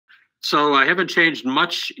So I haven't changed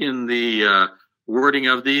much in the wording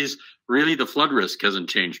of these. Really, the flood risk hasn't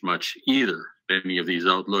changed much either. Any of these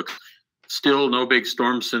outlooks. Still no big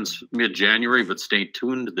storms since mid-January, but stay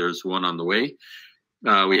tuned. There's one on the way.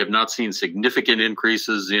 We have not seen significant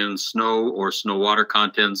increases in snow or snow water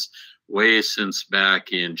contents way since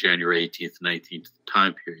back in January 18th, 19th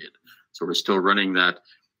time period. So we're still running that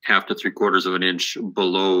 1/2 to 3/4 of an inch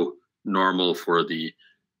below normal for the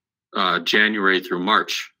January through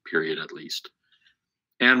March period at least.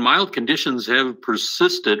 And mild conditions have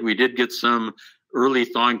persisted. We did get some early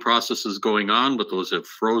thawing processes going on, but those have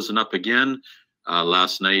frozen up again.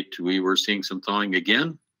 Last night we were seeing some thawing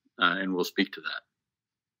again, and we'll speak to that.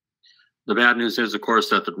 The bad news is, of course,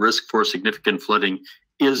 that the risk for significant flooding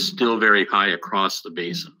is still very high across the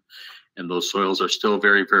basin. And those soils are still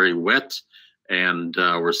very, very wet, and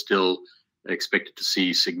we're still expected to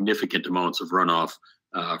see significant amounts of runoff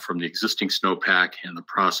from the existing snowpack and the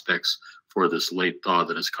prospects for this late thaw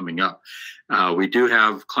that is coming up. We do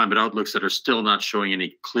have climate outlooks that are still not showing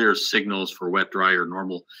any clear signals for wet, dry, or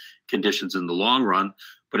normal conditions in the long run,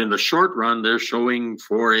 but in the short run, they're showing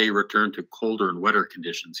for a return to colder and wetter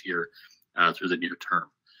conditions here through the near term.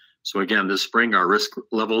 So again, this spring, our risk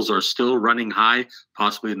levels are still running high,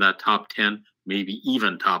 possibly in that top 10, maybe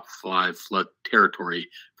even top 5 flood territory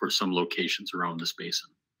for some locations around this basin.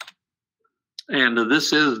 And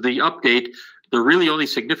this is the update. The really only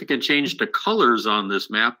significant change to colors on this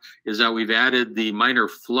map is that we've added the minor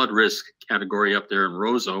flood risk category up there in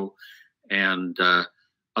Roseau. And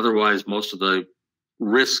otherwise, most of the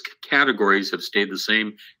risk categories have stayed the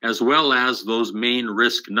same, as well as those main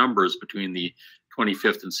risk numbers between the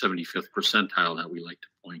 25th and 75th percentile that we like to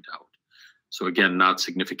point out. So again, not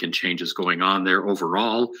significant changes going on there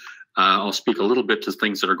overall. I'll speak a little bit to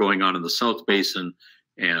things that are going on in the South Basin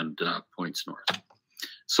and points north.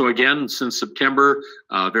 So again, since September,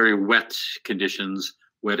 very wet conditions,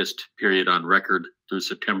 wettest period on record through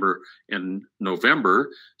September and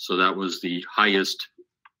November. So that was the highest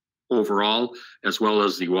overall, as well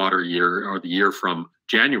as the water year, or the year from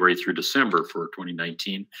January through December for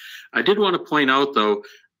 2019. I did want to point out, though,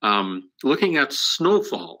 looking at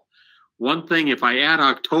snowfall, one thing, if I add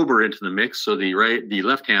October into the mix, so the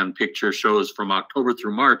left-hand picture shows from October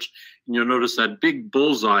through March, and you'll notice that big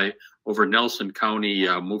bullseye over Nelson County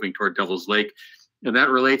moving toward Devil's Lake, and that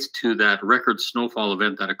relates to that record snowfall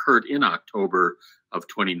event that occurred in October of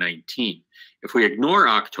 2019. If we ignore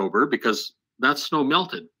October, because that snow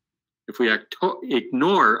melted, if we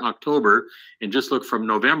ignore October and just look from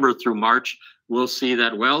November through March, we'll see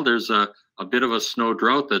that, well, there's a bit of a snow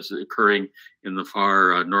drought that's occurring in the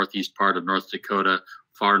far northeast part of North Dakota,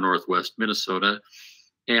 far northwest Minnesota,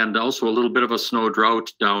 and also a little bit of a snow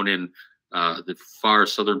drought down in the far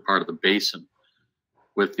southern part of the basin,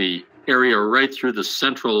 with the area right through the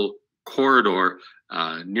central corridor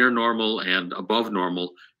near normal and above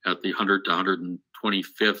normal at the 100 to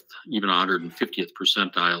 125th, even 150th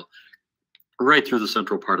percentile, right through the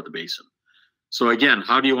central part of the basin. So again,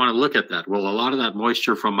 how do you want to look at that? Well, a lot of that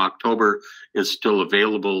moisture from October is still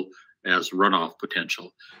available as runoff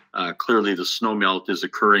potential. Clearly, the snow melt is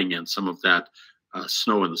occurring, and some of that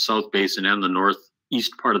snow in the South Basin and the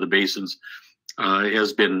northeast part of the basins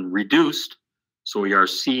has been reduced. So we are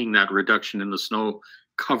seeing that reduction in the snow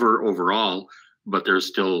cover overall, but there's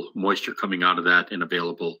still moisture coming out of that and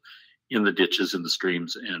available in the ditches, in the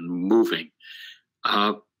streams, and moving.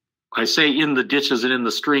 I say in the ditches and in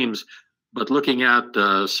the streams, but looking at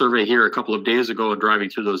the survey here a couple of days ago and driving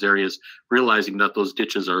through those areas, realizing that those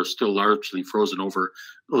ditches are still largely frozen over,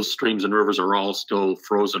 those streams and rivers are all still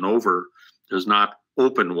frozen over. There's not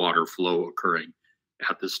open water flow occurring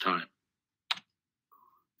at this time.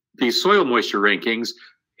 The soil moisture rankings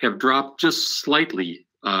have dropped just slightly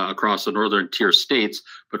across the northern tier states,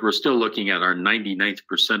 but we're still looking at our 99th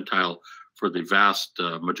percentile for the vast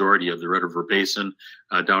majority of the Red River Basin,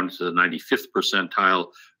 down to the 95th percentile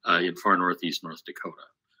in far northeast North Dakota.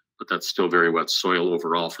 But that's still very wet soil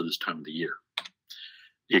overall for this time of the year.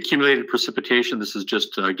 The accumulated precipitation, this is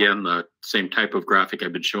just, again, the same type of graphic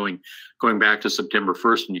I've been showing going back to September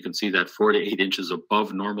 1st, and you can see that 4 to 8 inches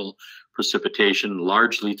above normal precipitation,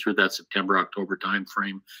 largely through that September-October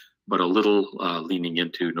timeframe, but a little leaning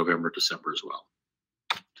into November, December as well.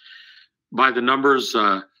 By the numbers,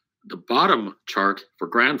 the bottom chart for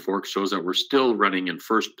Grand Forks shows that we're still running in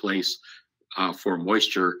first place for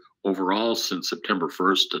moisture overall since September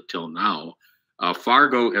 1st until now.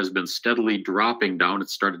 Fargo has been steadily dropping down. It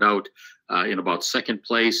started out in about second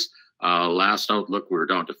place. Last outlook, we were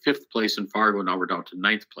down to 5th place in Fargo. Now we're down to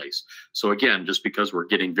 9th place. So again, just because we're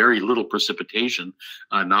getting very little precipitation,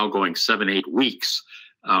 now going 7-8 weeks,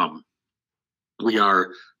 we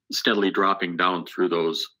are steadily dropping down through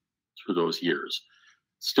those years.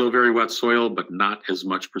 Still very wet soil, but not as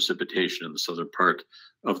much precipitation in the southern part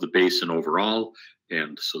of the basin overall,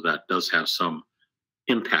 and so that does have some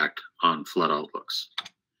impact on flood outlooks.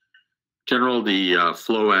 General, the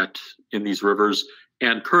flow in these rivers,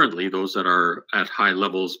 and currently those that are at high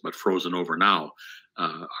levels but frozen over now,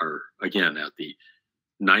 are again at the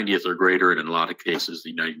 90th or greater, and in a lot of cases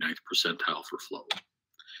the 99th percentile for flow.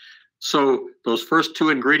 So those first two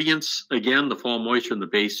ingredients, again, the fall moisture and the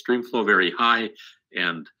base stream flow very high,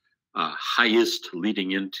 and highest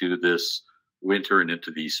leading into this winter and into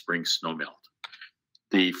the spring snowmelt.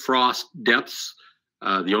 The frost depths,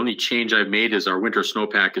 the only change I've made is our winter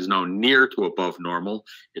snowpack is now near to above normal.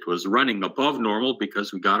 It was running above normal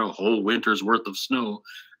because we got a whole winter's worth of snow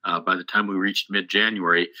by the time we reached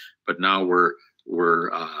mid-January, but now we're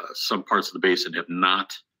some parts of the basin have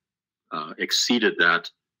not exceeded that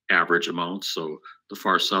average amount. So the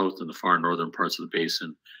far south and the far northern parts of the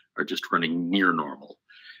basin are just running near normal.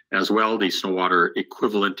 As well, the snow water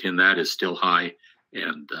equivalent in that is still high.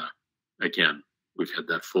 And again, we've had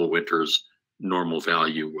that full winter's normal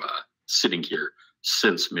value sitting here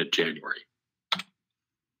since mid-January.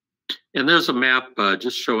 And there's a map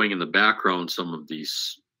just showing in the background some of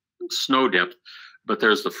these snow depth, but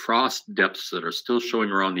there's the frost depths that are still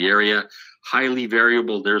showing around the area. Highly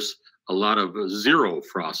variable. There's a lot of zero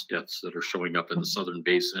frost depths that are showing up in the southern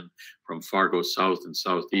basin from Fargo south and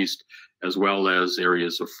southeast, as well as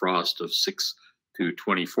areas of frost of 6 to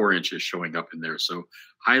 24 inches showing up in there. So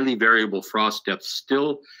highly variable frost depths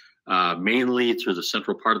still, mainly through the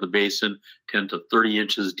central part of the basin, 10 to 30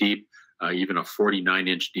 inches deep, even a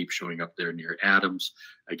 49-inch deep showing up there near Adams.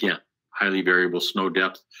 Again, highly variable snow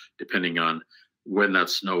depth depending on when that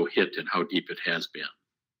snow hit and how deep it has been.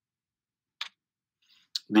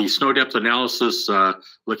 The snow depth analysis,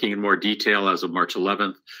 looking in more detail as of March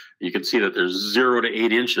 11th, you can see that there's 0 to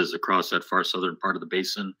 8 inches across that far southern part of the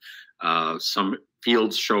basin. Some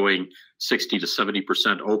fields showing 60 to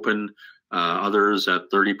 70% open, others at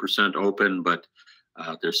 30% open, but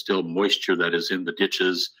there's still moisture that is in the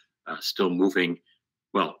ditches, still moving,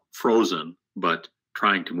 well, frozen, but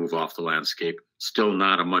trying to move off the landscape. Still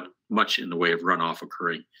not much in the way of runoff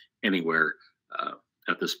occurring anywhere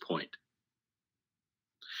at this point.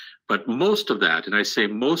 But most of that, and I say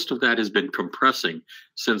most of that, has been compressing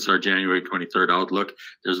since our January 23rd outlook.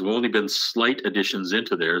 There's only been slight additions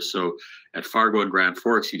into there. So at Fargo and Grand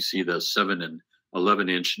Forks, you see the 7 and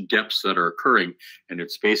 11-inch depths that are occurring, and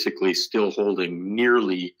it's basically still holding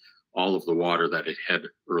nearly all of the water that it had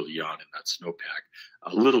early on in that snowpack.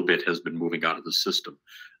 A little bit has been moving out of the system.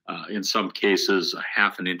 In some cases, a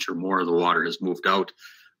half an inch or more of the water has moved out,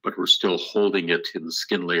 but we're still holding it in the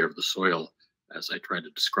skin layer of the soil, as I tried to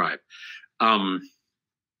describe.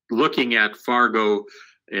 Looking at Fargo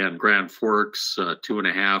and Grand Forks,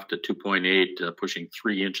 2.5 to 2.8, pushing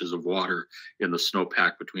 3 inches of water in the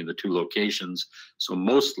snowpack between the two locations. So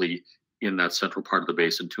mostly in that central part of the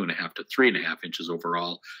basin, 2.5 to 3.5 inches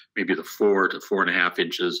overall. Maybe the 4 to 4.5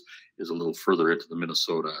 inches is a little further into the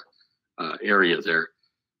Minnesota area there.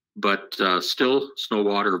 But still snow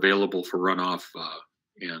water available for runoff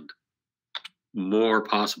and more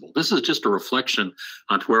possible. This is just a reflection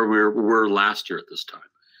on where we were last year at this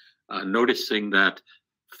time. Noticing that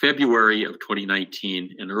February of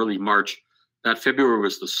 2019 and early March, that February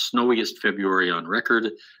was the snowiest February on record.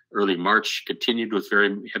 Early March continued with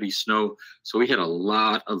very heavy snow. So we had a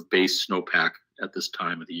lot of base snowpack at this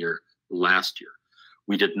time of the year last year.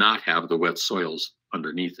 We did not have the wet soils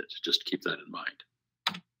underneath it, just keep that in mind.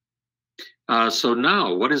 So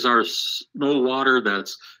now, what is our snow water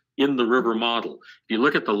that's in the river model? If you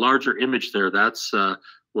look at the larger image there, that's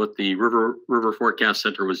what the River Forecast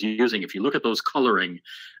Center was using. If you look at those coloring,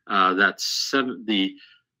 the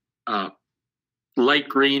light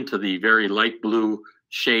green to the very light blue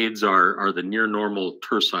shades are the near normal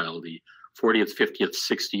tercile, the 40th, 50th,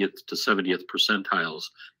 60th to 70th percentiles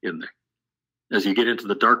in there. As you get into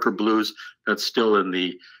the darker blues, that's still in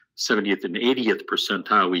the 70th and 80th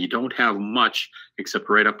percentile, where you don't have much except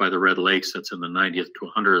right up by the Red Lakes. That's in the 90th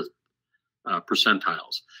to 100th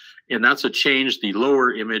percentiles. And that's a change. The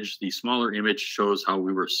lower image, the smaller image, shows how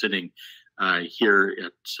we were sitting here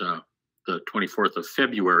at the 24th of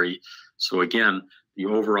February. So again, the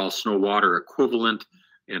overall snow water equivalent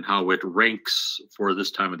and how it ranks for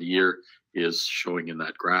this time of the year is showing in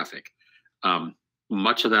that graphic.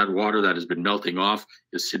 Much of that water that has been melting off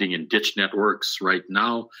is sitting in ditch networks right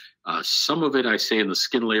now. Some of it, I say, in the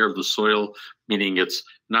skin layer of the soil, meaning it's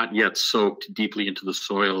not yet soaked deeply into the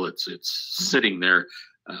soil. It's sitting there,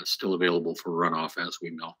 still available for runoff as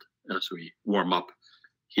we melt, as we warm up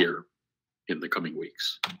here in the coming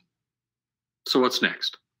weeks. So what's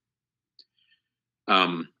next?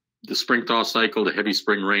 The spring thaw cycle, the heavy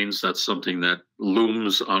spring rains, that's something that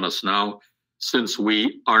looms on us now. Since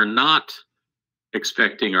we are not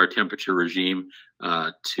expecting our temperature regime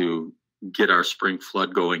to get our spring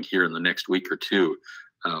flood going here in the next week or two,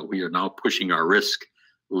 we are now pushing our risk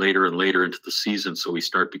later and later into the season, so we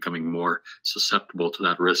start becoming more susceptible to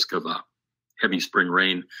that risk of a heavy spring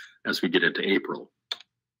rain as we get into April.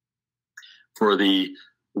 For the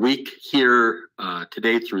week here,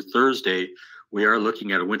 today through Thursday, we are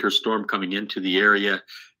looking at a winter storm coming into the area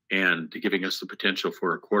and giving us the potential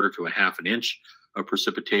for 1/4 to 1/2 inch of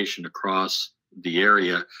precipitation across the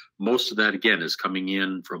area. Most of that, again, is coming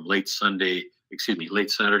in from late Saturday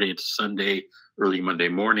into Sunday, early Monday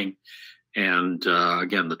morning. And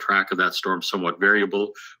again, the track of that storm somewhat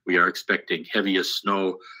variable. We are expecting heaviest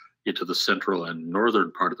snow into the central and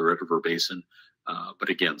northern part of the Red River Basin. But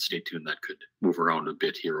again, stay tuned. That could move around a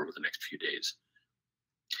bit here over the next few days.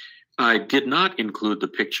 I did not include the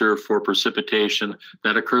picture for precipitation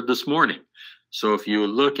that occurred this morning. So if you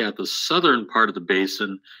look at the southern part of the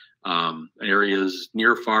basin, areas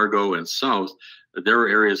near Fargo and south, there are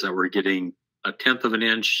areas that were getting 1/10 of an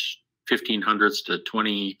inch, 1500ths to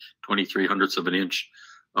 2300ths of an inch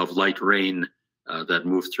of light rain that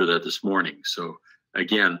moved through that this morning. So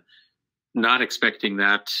again, not expecting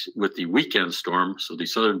that with the weekend storm. So the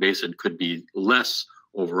southern basin could be less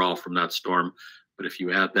overall from that storm. But if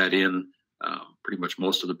you add that in, pretty much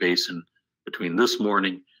most of the basin between this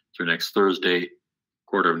morning through next Thursday,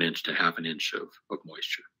 1/4 of an inch to 1/2 inch of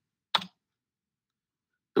moisture.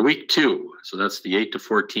 The week 2, so that's the 8 to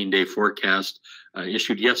 14 day forecast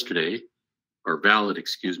issued yesterday, or valid,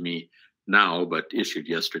 excuse me, now, but issued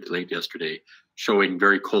yesterday, late yesterday, showing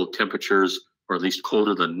very cold temperatures, or at least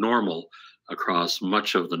colder than normal, across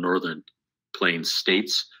much of the northern plains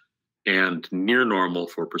states, and near normal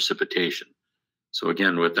for precipitation. So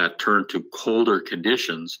again, with that turn to colder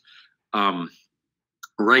conditions,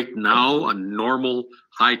 right now, a normal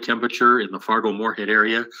high temperature in the Fargo-Moorhead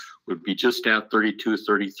area would be just at 32,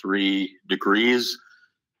 33 degrees.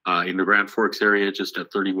 In the Grand Forks area, just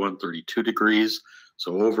at 31, 32 degrees.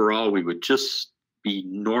 So overall, we would just be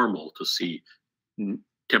normal to see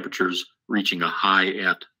temperatures reaching a high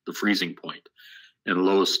at the freezing point and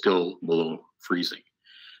lows still below freezing.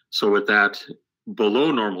 So with that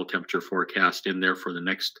below normal temperature forecast in there for the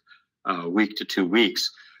next week to 2 weeks,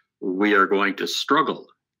 we are going to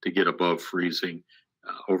struggle to get above freezing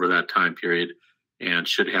over that time period, and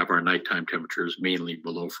should have our nighttime temperatures mainly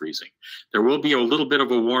below freezing. There will be a little bit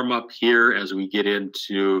of a warm up here as we get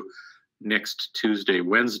into next Tuesday,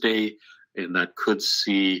 Wednesday, and that could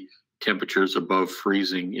see temperatures above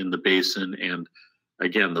freezing in the basin. And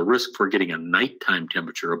again, the risk for getting a nighttime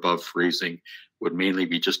temperature above freezing would mainly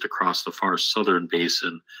be just across the far southern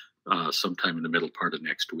basin sometime in the middle part of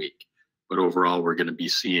next week. But overall, we're going to be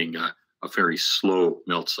seeing a very slow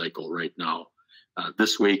melt cycle right now,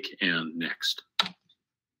 this week and next.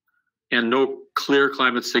 And no clear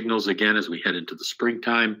climate signals again as we head into the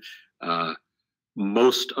springtime.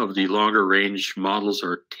 Most of the longer range models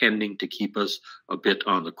are tending to keep us a bit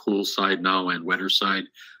on the cool side now and wetter side,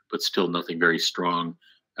 but still nothing very strong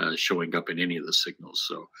showing up in any of the signals.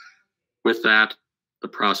 So with that, the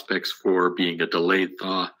prospects for being a delayed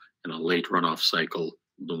thaw and a late runoff cycle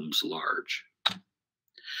looms large.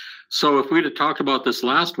 So if we'd have talked about this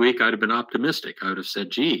last week, I'd have been optimistic. I would have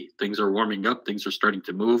said, gee, things are warming up, things are starting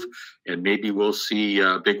to move, and maybe we'll see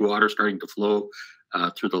big water starting to flow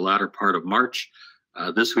through the latter part of March.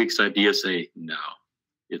 This week's ideas say, no,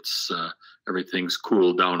 it's everything's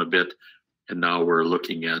cooled down a bit, and now we're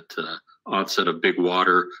looking at onset of big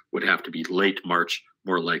water would have to be late March,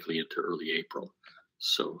 more likely into early April.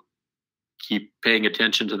 So keep paying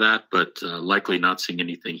attention to that, but likely not seeing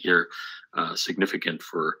anything here significant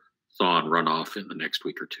for thaw and runoff in the next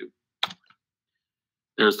week or two.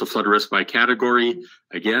 There's the flood risk by category.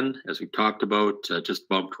 Again, as we talked about, just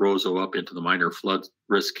bumped Roseau up into the minor flood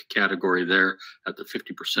risk category there at the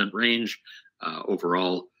 50% range.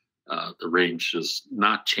 Overall, the range is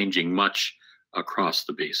not changing much across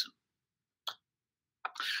the basin.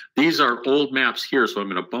 These are old maps here, so I'm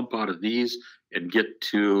going to bump out of these and get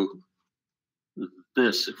to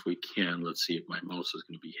this if we can. Let's see if my mouse is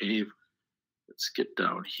going to behave. Let's get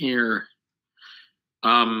down here.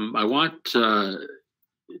 I want to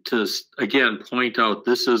again point out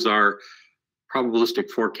this is our probabilistic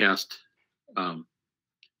forecast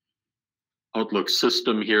outlook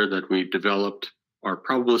system here that we've developed, our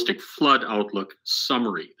probabilistic flood outlook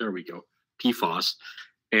summary. There we go, PFOS.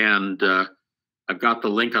 And I've got the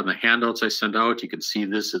link on the handouts I sent out. You can see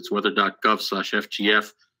this. It's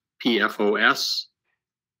weather.gov/FGF PFOS.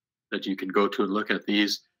 that you can go to and look at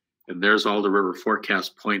these. And there's all the river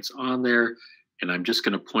forecast points on there. And I'm just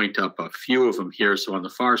going to point up a few of them here. So on the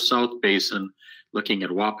far south basin, looking at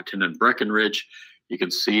Wahpeton and Breckenridge, you can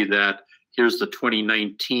see that here's the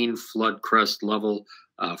 2019 flood crest level,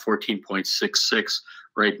 14.66.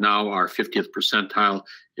 Right now, our 50th percentile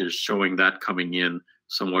is showing that coming in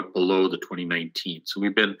somewhat below the 2019. So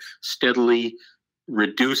we've been steadily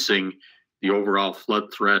reducing the overall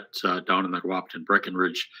flood threat down in that Wahpeton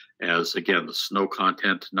Breckenridge, as again, the snow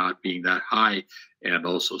content not being that high, and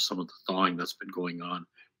also some of the thawing that's been going on,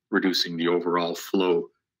 reducing the overall flow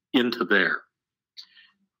into there.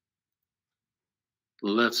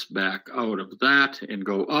 Let's back out of that and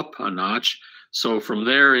go up a notch. So from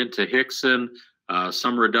there into Hickson,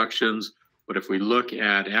 some reductions. But if we look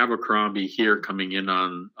at Abercrombie here coming in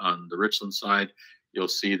on the Richland side, you'll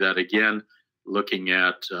see that again, looking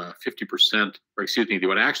at 50%, or excuse me,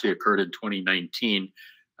 what actually occurred in 2019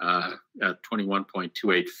 at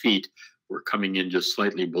 21.28 feet. We're coming in just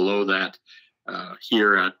slightly below that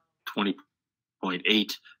here at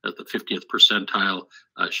 20.8 at the 50th percentile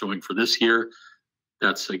showing for this year.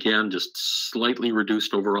 That's again just slightly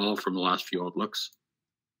reduced overall from the last few outlooks.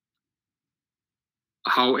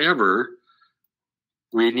 However,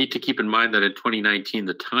 we need to keep in mind that in 2019,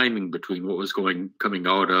 the timing between what was coming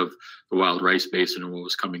out of the Wild Rice Basin and what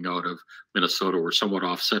was coming out of Minnesota were somewhat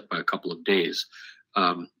offset by a couple of days.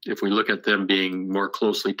 If we look at them being more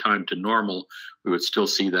closely timed to normal, we would still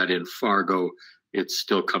see that in Fargo, it's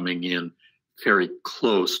still coming in very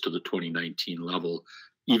close to the 2019 level,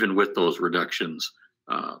 even with those reductions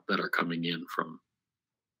that are coming in from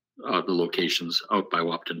the locations out by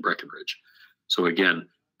Wahpeton Breckenridge. So again,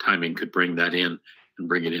 timing could bring that in and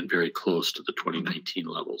bring it in very close to the 2019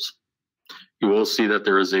 levels. You will see that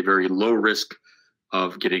there is a very low risk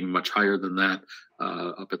of getting much higher than that,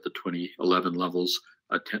 up at the 2011 levels,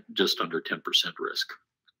 just under 10% risk.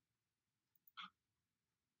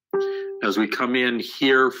 As we come in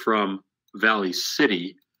here from Valley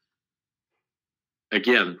City,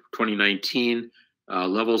 again, 2019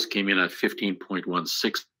 levels came in at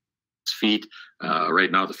 15.16 feet.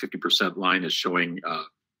 Right now, the 50% line is showing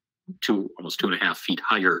almost 2.5 feet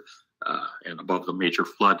higher and above the major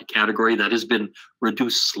flood category. That has been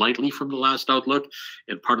reduced slightly from the last outlook.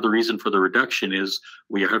 And part of the reason for the reduction is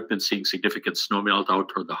we have been seeing significant snow melt out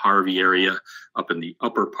toward the Harvey area up in the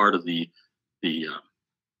upper part of the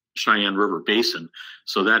Cheyenne River Basin.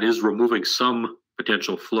 So that is removing some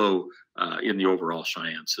potential flow in the overall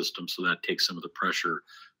Cheyenne system. So that takes some of the pressure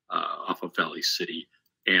off of Valley City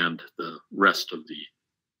and the rest of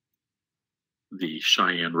the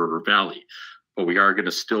Cheyenne River Valley. But we are going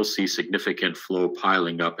to still see significant flow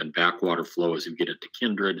piling up and backwater flow as we get into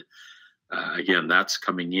Kindred. Again, that's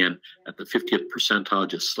coming in at the 50th percentile,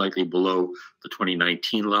 just slightly below the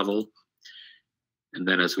 2019 level. And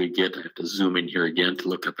then as we get, I have to zoom in here again to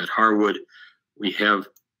look up at Harwood. We have,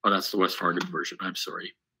 oh, that's the West Fargo version, I'm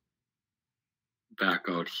sorry. Back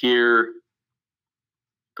out here,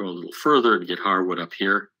 go a little further and get Harwood up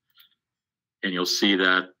here. And you'll see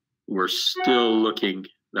that we're still looking,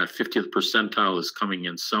 that 50th percentile is coming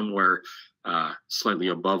in somewhere slightly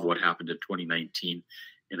above what happened in 2019.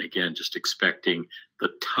 And again, just expecting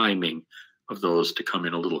the timing of those to come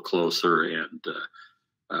in a little closer and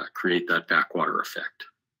create that backwater effect.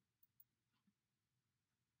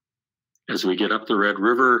 As we get up the Red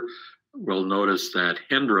River, we'll notice that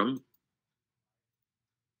Hendrum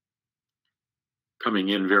coming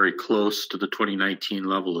in very close to the 2019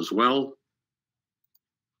 level as well,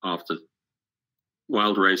 off the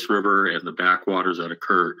Wild Rice River and the backwaters that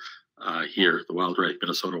occur here, the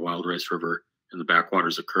Minnesota Wild Rice River and the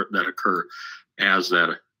backwaters that occur as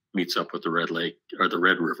that meets up with the Red Lake, or the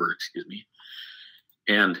Red River, excuse me.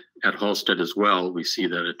 And at Halstead as well, we see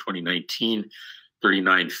that at 2019,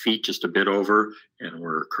 39 feet, just a bit over, and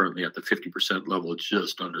we're currently at the 50% level,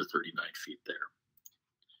 just under 39 feet there.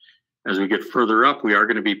 As we get further up, we are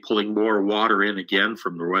going to be pulling more water in again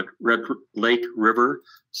from the Red Lake River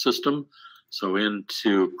system. So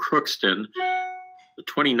into Crookston, the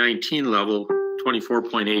 2019 level,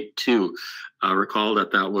 24.82. Recall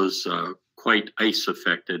that that was quite ice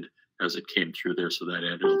affected as it came through there, so that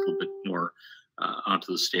added a little bit more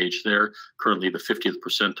onto the stage there. Currently, the 50th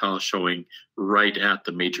percentile showing right at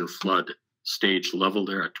the major flood stage level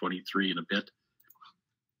there at 23 and a bit.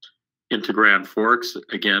 Into Grand Forks,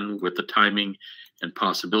 again, with the timing and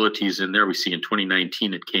possibilities in there, we see in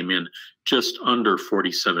 2019 it came in just under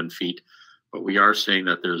 47 feet, but we are saying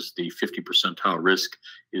that there's the 50 percentile risk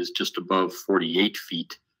is just above 48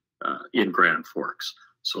 feet in Grand Forks.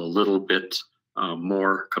 So a little bit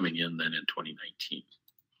more coming in than in 2019.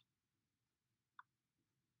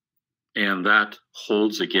 And that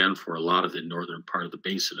holds again for a lot of the northern part of the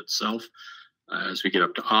basin itself. As we get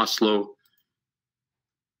up to Oslo,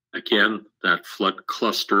 again, that flood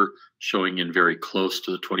cluster showing in very close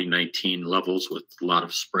to the 2019 levels with a lot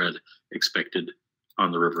of spread expected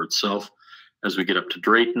on the river itself. As we get up to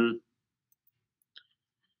Drayton,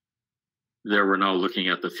 there we're now looking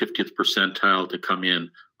at the 50th percentile to come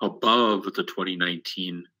in above the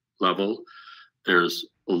 2019 level. There's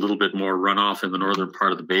a little bit more runoff in the northern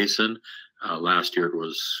part of the basin. Last year it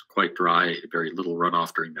was quite dry, very little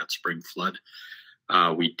runoff during that spring flood.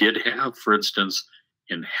 We did have, for instance,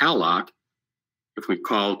 in Hallock, if we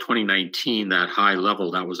call 2019 that high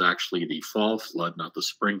level, that was actually the fall flood, not the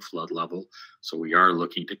spring flood level. So we are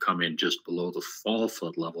looking to come in just below the fall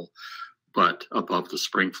flood level, but above the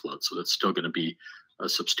spring flood. So that's still going to be a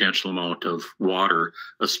substantial amount of water,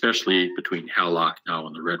 especially between Hallock now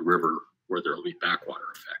and the Red River, where there will be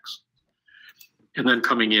backwater effects. And then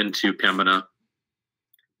coming into Pembina,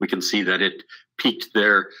 we can see that it peaked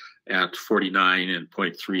there at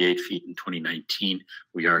 49.38 feet in 2019.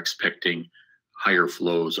 We are expecting higher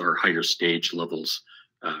flows or higher stage levels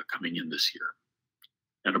coming in this year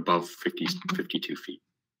at above 52 feet.